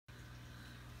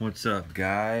What's up,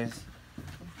 guys?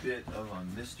 A bit of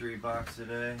a mystery box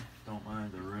today. Don't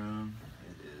mind the room.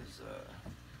 It is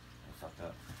I fucked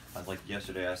up. Like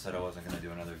yesterday I said I wasn't gonna do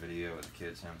another video with the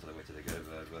kids until they wait till they go to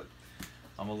bed, but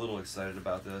I'm a little excited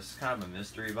about this. It's kind of a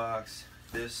mystery box.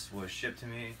 This was shipped to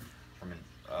me from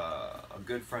a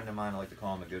good friend of mine. I like to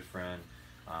call him a good friend.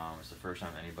 It's the first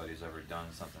time anybody's ever done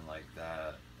something like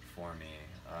that for me.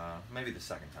 Maybe the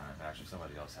second time. Actually,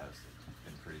 somebody else has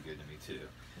been pretty good to me too.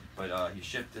 But he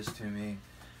shipped this to me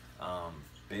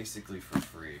basically for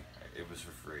free. It was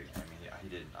for free. I mean, he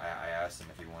didn't. I asked him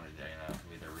if he wanted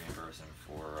me to reimburse him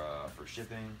for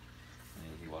shipping.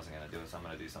 And he wasn't gonna do it, so I'm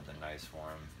gonna do something nice for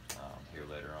him here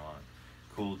later on.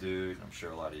 Cool dude. I'm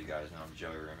sure a lot of you guys know him.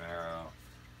 Joey Romero.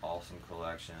 Awesome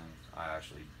collection. I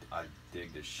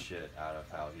dig the shit out of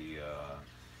how he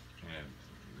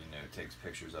takes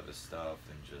pictures of his stuff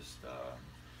and just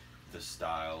the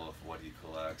style of what he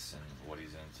collects and what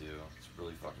he's into. It's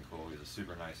really fucking cool. He's a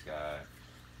super nice guy.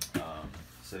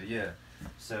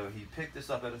 So he picked this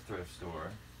up at a thrift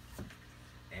store,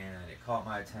 and it caught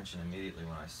my attention immediately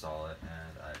when I saw it,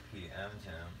 and I PM'd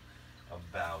him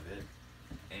about it,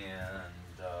 and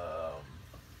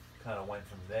kind of went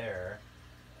from there.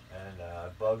 And I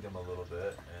bugged him a little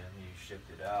bit, and he shipped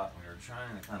it out. And we were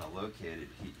trying to kind of locate it.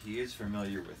 He is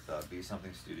familiar with Be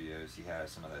Something Studios. He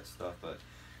has some of that stuff, but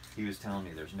he was telling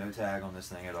me there's no tag on this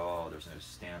thing at all. There's no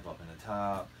stamp up in the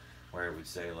top where it would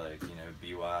say, like,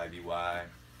 BY, BY.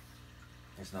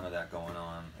 There's none of that going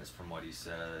on, as from what he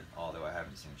said, although I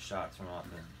haven't seen shots from up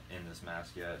in this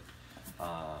mask yet.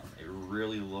 It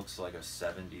really looks like a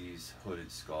 70s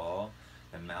hooded skull.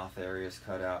 The mouth area is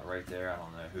cut out right there. I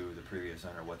don't know who the previous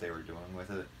owner, what they were doing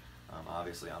with it.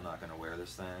 Obviously, I'm not going to wear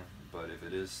this thing, but if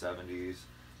it is 70s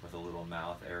with a little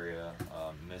mouth area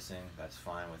missing, that's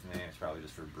fine with me. It's probably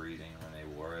just for breathing when they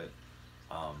wore it.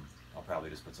 I'll probably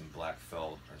just put some black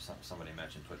felt, or somebody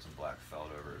mentioned put some black felt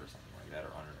over it or something like that,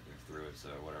 or underneath through it, so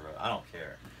whatever. I don't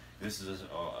care. This is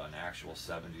an actual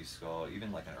 70s skull,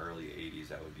 even like an early 80s,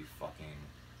 that would be fucking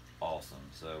awesome.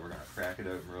 So we're going to crack it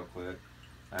open real quick.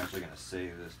 I'm actually going to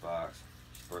save this box.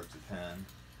 Just broke the pen.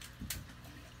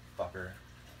 Fucker.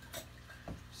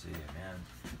 See, man,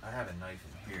 I have a knife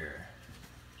in here.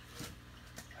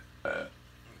 Let me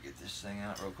get this thing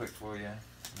out real quick for you.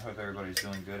 I hope everybody's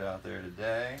doing good out there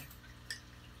today.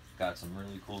 Got some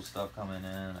really cool stuff coming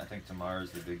in. I think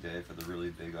tomorrow's the big day for the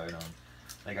really big item.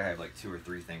 I think I have like 2 or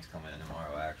 3 things coming in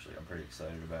tomorrow, actually. I'm pretty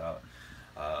excited about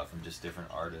from just different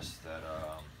artists that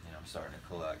I'm starting to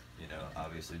collect.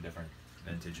 Obviously different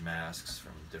vintage masks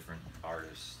from different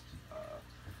artists.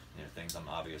 Things I'm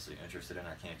obviously interested in.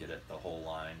 I can't get the whole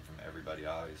line from everybody,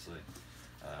 obviously.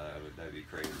 That'd be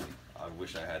crazy. I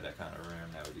wish I had that kind of room.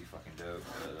 That would be fucking dope.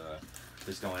 But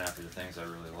just going after the things I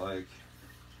really like.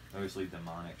 Mostly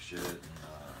demonic shit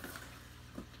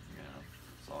and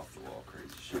it's off the wall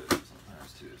crazy shit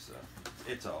sometimes too. So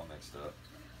it's all mixed up.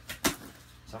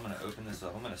 So I'm gonna open this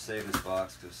up. I'm gonna save this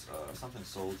box because something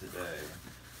sold today.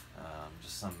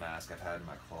 Just some mask I've had in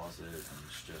my closet, and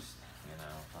it's just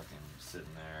fucking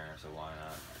sitting there. So why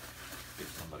not give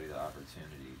somebody the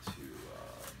opportunity to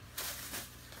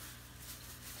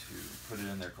put it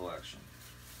in their collection?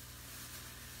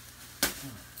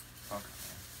 Fuck it,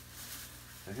 man.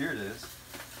 So here it is.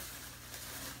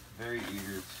 Very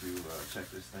eager to check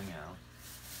this thing out.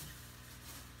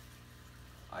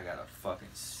 I got a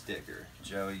fucking sticker.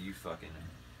 Joey, you fucking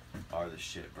are the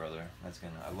shit, brother.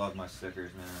 I love my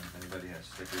stickers, man. If anybody has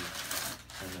stickers,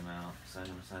 send them out. Send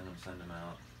them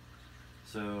out.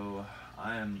 So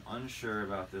I am unsure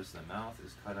about this. The mouth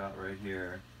is cut out right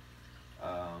here.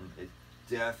 It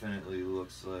definitely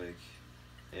looks like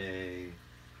a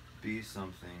Be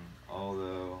Something,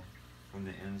 although from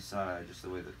the inside, just the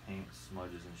way the paint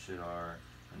smudges and shit are,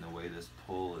 and the way this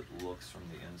pull it looks from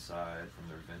the inside, from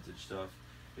their vintage stuff,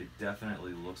 it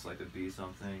definitely looks like a Be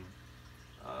Something.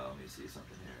 Let me see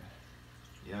something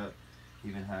here. Yep,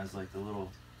 even has like the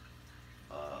little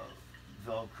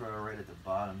Velcro right at the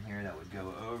bottom here that would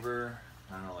go over,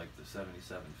 kind of like the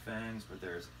 77 fangs, but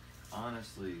there's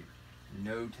honestly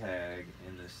no tag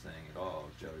in this thing at all.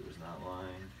 Joey was not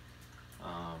lying.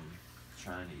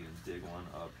 Trying to even dig one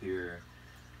up here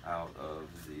out of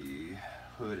the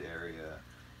hood area,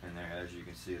 and there, as you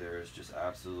can see, there is just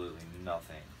absolutely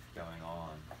nothing going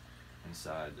on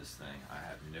inside this thing. I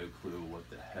have no clue what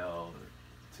the hell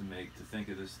to think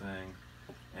of this thing.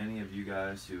 Any of you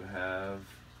guys who have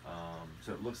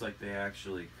so it looks like they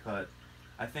actually cut,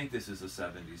 I think this is a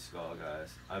 70s skull,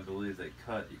 guys. I believe they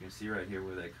cut, you can see right here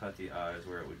where they cut the eyes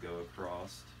where it would go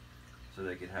across so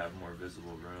they could have more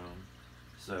visible room.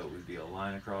 So it would be a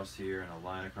line across here and a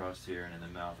line across here, and then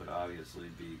the mouth would obviously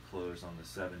be closed on the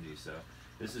 70s. So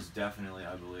this is definitely,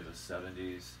 I believe, a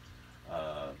 70s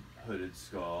hooded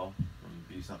skull from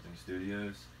Be Something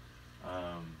Studios.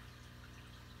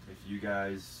 If you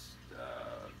guys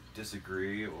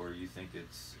disagree or you think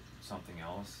it's something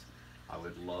else, I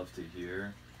would love to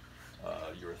hear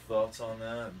your thoughts on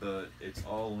that, but it's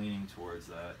all leaning towards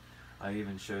that. I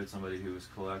even showed somebody who was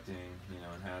collecting,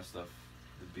 and has stuff,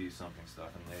 the Be Something stuff,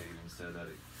 and they even said that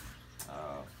it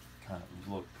kind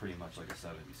of looked pretty much like a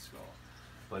 70s skull.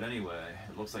 But anyway,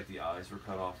 it looks like the eyes were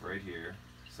cut off right here,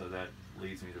 so that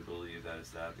leads me to believe that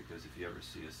it's that, because if you ever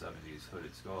see a 70s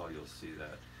hooded skull, you'll see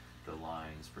that the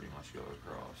lines pretty much go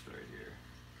across right here.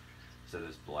 So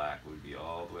this black would be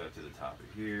all the way up to the top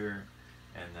of here,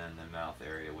 and then the mouth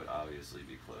area would obviously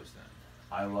be closed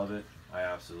in. I love it. I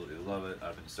absolutely love it.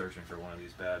 I've been searching for one of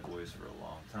these bad boys for a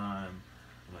long time.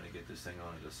 I'm going to get this thing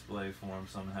on a display form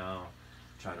somehow.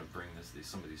 Try to bring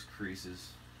some of these creases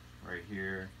right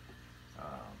here,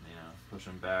 push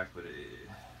them back, but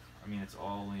it's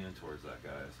all leaning towards that,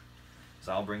 guys.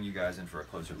 So I'll bring you guys in for a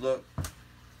closer look,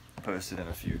 post it in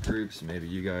a few groups. Maybe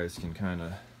you guys can kind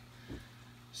of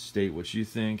state what you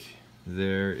think.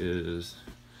 There is,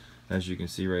 as you can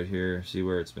see right here, see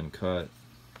where it's been cut.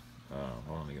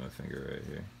 Hold on, let me get my finger right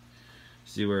here.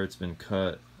 See where it's been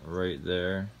cut right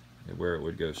there, where it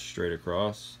would go straight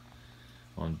across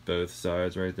on both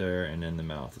sides right there, and then the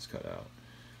mouth is cut out.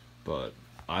 But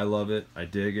I love it. I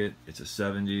dig it. It's a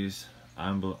 70s.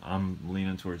 I'm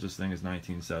leaning towards this thing is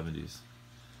 1970s.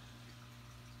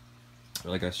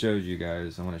 Like I showed you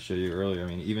guys, I want to show you earlier. I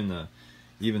mean,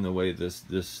 even the way this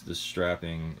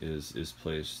strapping is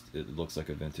placed, it looks like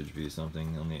a vintage Be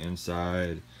Something on the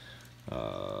inside.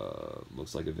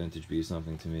 Looks like a vintage Be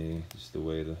Something to me. Just the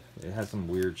way it has some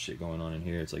weird shit going on in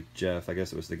here. It's like Jeff, I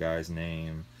guess it was the guy's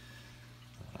name.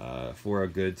 For a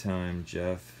Good Time,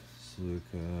 Jeff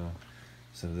Sluka.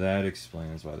 So that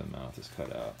explains why the mouth is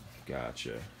cut out.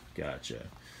 Gotcha.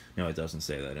 No, it doesn't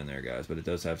say that in there, guys, but it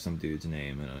does have some dude's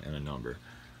name and a number.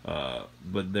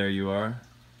 But there you are.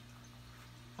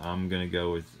 I'm gonna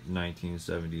go with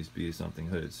 1970s Be Something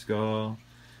hooded skull.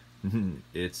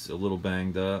 It's a little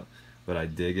banged up, but I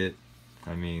dig it.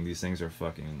 I mean, these things are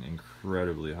fucking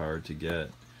incredibly hard to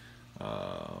get.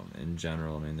 In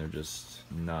general, I mean, they're just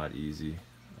not easy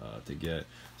to get.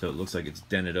 So it looks like it's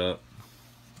dented up,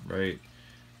 right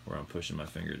where I'm pushing my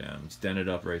finger down. It's dented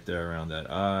up right there around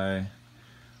that eye.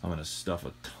 I'm gonna stuff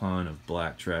a ton of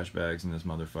black trash bags in this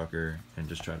motherfucker and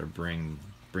just try to bring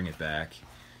it back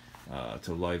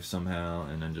to life somehow,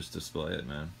 and then just display it,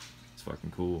 man. It's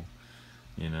fucking cool.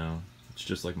 It's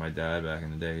just like my dad back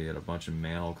in the day. He had a bunch of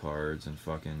mail cards and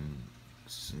fucking,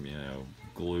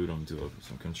 glued them to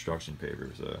some construction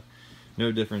paper. So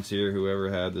no difference here.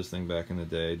 Whoever had this thing back in the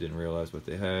day didn't realize what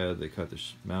they had. They cut the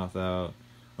mouth out.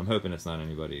 I'm hoping it's not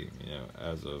anybody,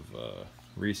 as of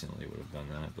recently would have done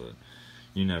that, but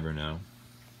you never know.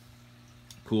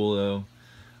 Cool though.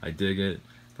 I dig it.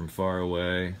 From far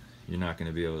away, you're not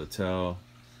going to be able to tell.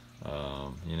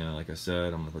 Like I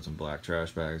said, I'm going to put some black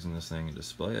trash bags in this thing and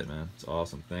display it, man. It's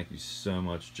awesome. Thank you so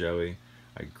much, Joey.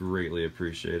 I greatly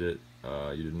appreciate it.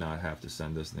 You did not have to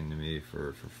send this thing to me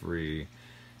for free.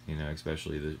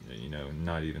 Especially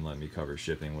not even letting me cover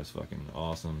shipping was fucking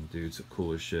awesome. Dude's the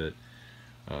coolest shit.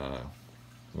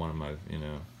 One of my,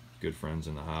 good friends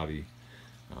in the hobby.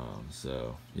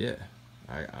 So yeah,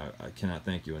 I cannot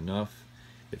thank you enough.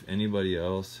 If anybody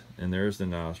else, and there's the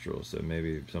nostrils, so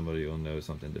maybe somebody will know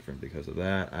something different because of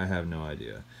that. I have no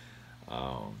idea.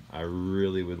 I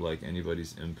really would like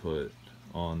anybody's input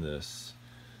on this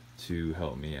to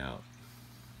help me out.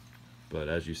 But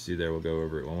as you see there, we'll go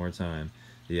over it one more time.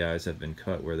 The eyes have been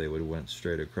cut where they would have went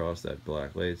straight across that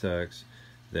black latex,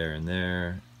 there and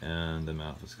there, and the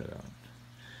mouth was cut out.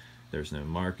 There's no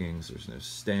markings, there's no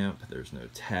stamp, there's no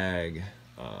tag.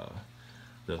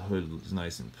 The hood is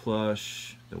nice and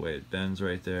plush, the way it bends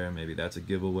right there, maybe that's a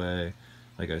giveaway.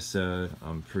 Like I said,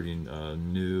 I'm pretty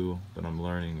new, but I'm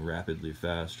learning rapidly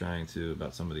fast, trying to,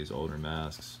 about some of these older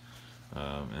masks.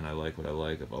 And I like what I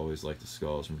like. I've always liked the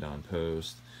skulls from Don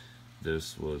Post.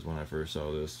 This was, when I first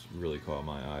saw this, really caught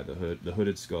my eye. The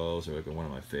hooded skulls are like one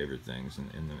of my favorite things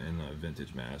in the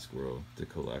vintage mask world to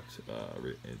collect,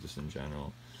 just in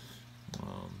general.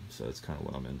 So that's kind of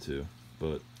what I'm into.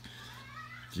 But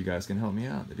if you guys can help me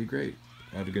out, that'd be great.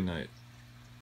 Have a good night.